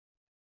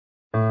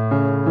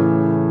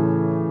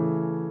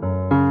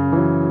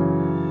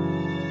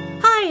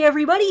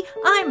everybody,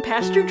 I'm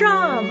Pastor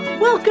Drum.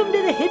 Welcome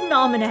to the Hidden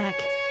Almanac.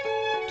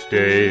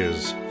 Today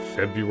is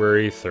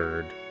February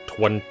 3rd,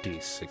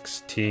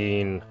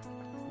 2016.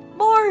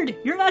 Mord,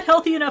 you're not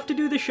healthy enough to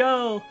do the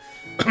show.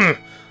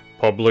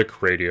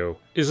 Public radio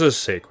is a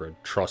sacred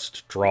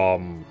trust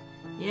drum.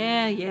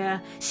 Yeah.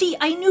 See,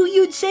 I knew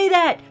you'd say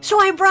that,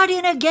 so I brought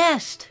in a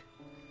guest.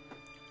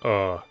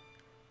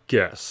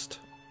 Guest.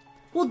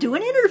 We'll do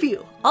an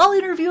interview. I'll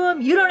interview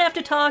him. You don't have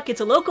to talk. It's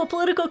a local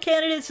political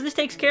candidate, so this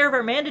takes care of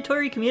our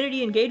mandatory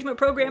community engagement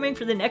programming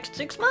for the next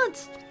 6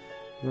 months.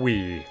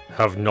 We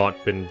have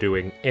not been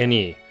doing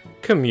any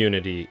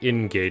community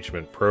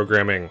engagement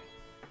programming.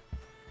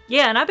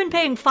 Yeah, and I've been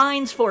paying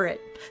fines for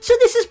it. So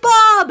this is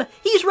Bob.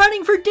 He's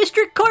running for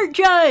district court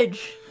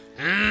judge.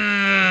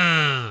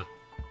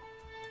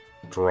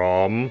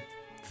 Drum,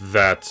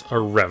 that's a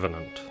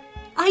revenant.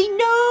 I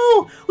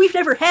know! We've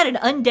never had an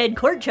undead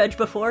court judge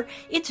before.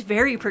 It's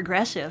very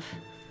progressive.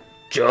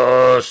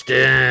 Justice!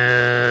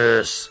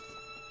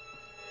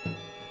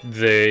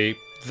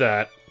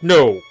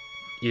 No,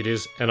 it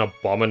is an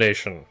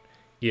abomination.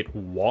 It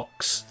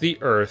walks the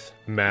earth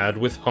mad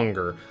with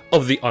hunger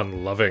of the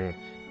unloving.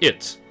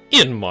 It's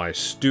in my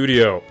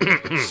studio.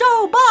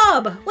 So,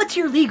 Bob, what's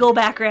your legal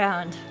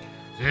background?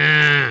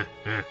 Wow,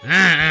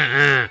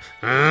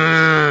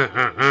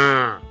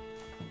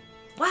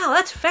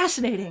 that's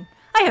fascinating.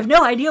 I have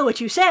no idea what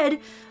you said,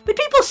 but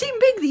people seem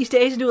big these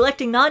days into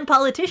electing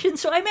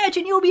non-politicians, so I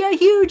imagine you'll be a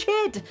huge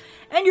hit.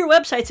 And your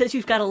website says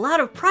you've got a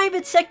lot of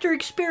private sector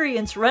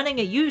experience running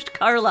a used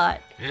car lot.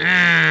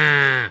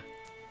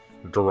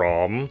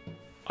 Drum,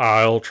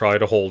 I'll try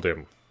to hold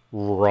him.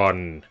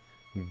 Run.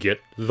 Get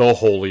the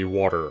holy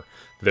water.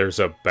 There's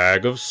a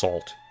bag of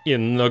salt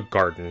in the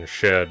garden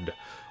shed.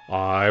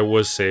 I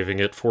was saving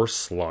it for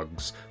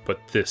slugs,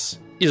 but this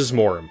is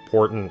more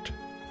important.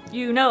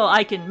 You know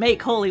I can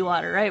make holy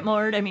water, right,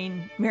 Mord? I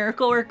mean,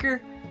 miracle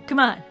worker? Come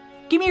on,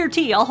 give me your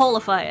tea, I'll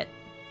holify it.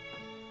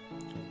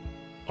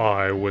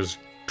 I was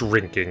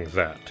drinking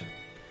that.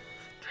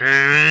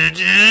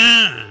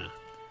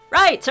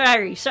 Right,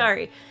 sorry.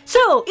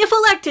 So, if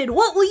elected,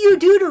 what will you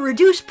do to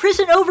reduce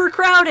prison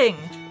overcrowding?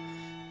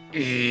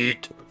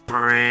 Eat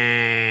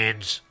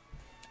brains.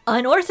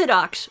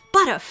 Unorthodox,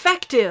 but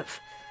effective.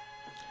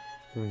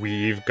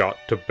 We've got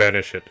to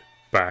banish it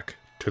back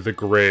to the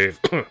grave.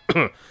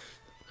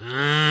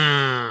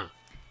 Jeez,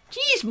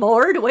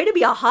 Mord, way to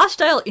be a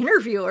hostile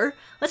interviewer.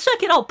 Let's not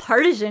get all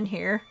partisan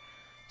here.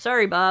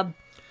 Sorry, Bob.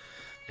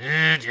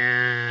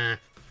 Well,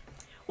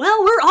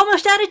 we're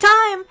almost out of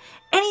time.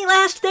 Any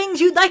last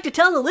things you'd like to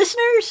tell the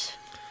listeners?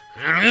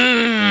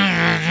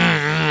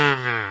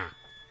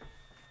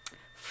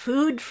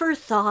 Food for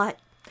thought.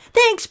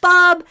 Thanks,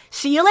 Bob.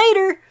 See you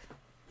later.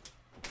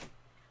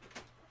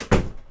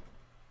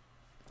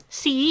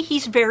 See,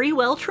 he's very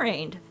well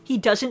trained. He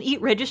doesn't eat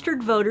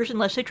registered voters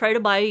unless they try to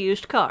buy a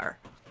used car.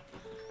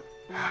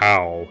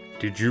 How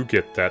did you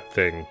get that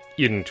thing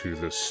into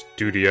the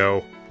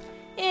studio?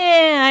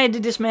 I had to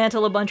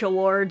dismantle a bunch of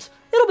wards.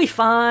 It'll be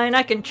fine.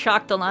 I can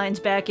chalk the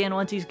lines back in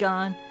once he's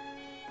gone.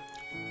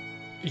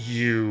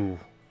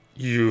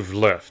 You've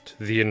left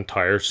the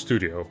entire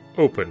studio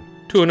open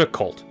to an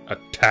occult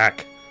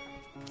attack.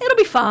 It'll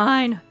be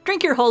fine.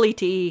 Drink your holy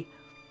tea.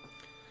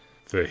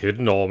 The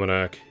Hidden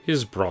Almanac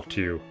is brought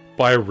to you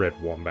by Red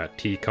Wombat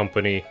Tea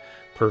Company,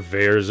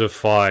 purveyors of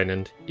fine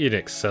and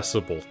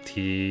inaccessible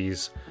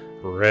teas.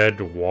 Red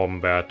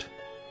Wombat,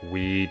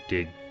 we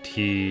dig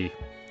tea.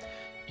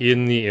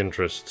 In the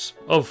interests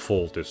of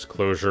full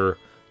disclosure,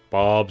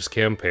 Bob's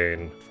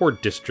campaign for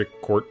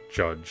district court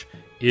judge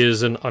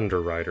is an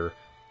underwriter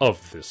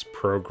of this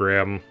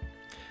program.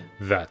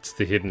 That's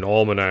the Hidden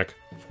Almanac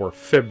for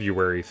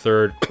February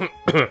 3rd,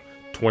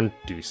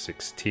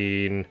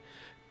 2016.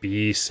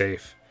 Be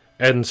safe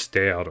and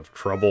stay out of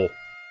trouble.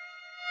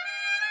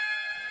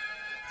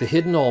 The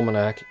Hidden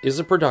Almanac is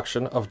a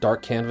production of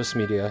Dark Canvas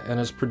Media and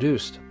is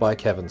produced by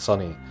Kevin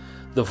Sonney.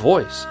 The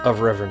voice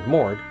of Reverend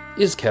Mord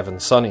is Kevin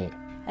Sonney.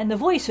 And the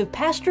voice of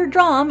Pastor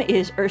Drum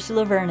is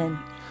Ursula Vernon.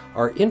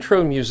 Our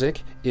intro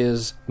music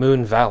is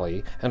Moon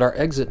Valley, and our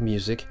exit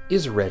music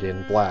is Red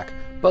in Black,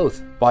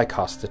 both by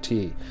Costa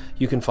T.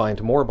 You can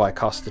find more by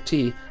Costa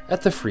T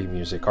at the Free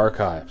Music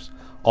Archives.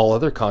 All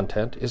other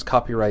content is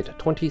copyright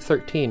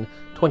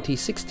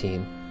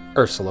 2013-2016,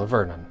 Ursula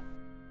Vernon.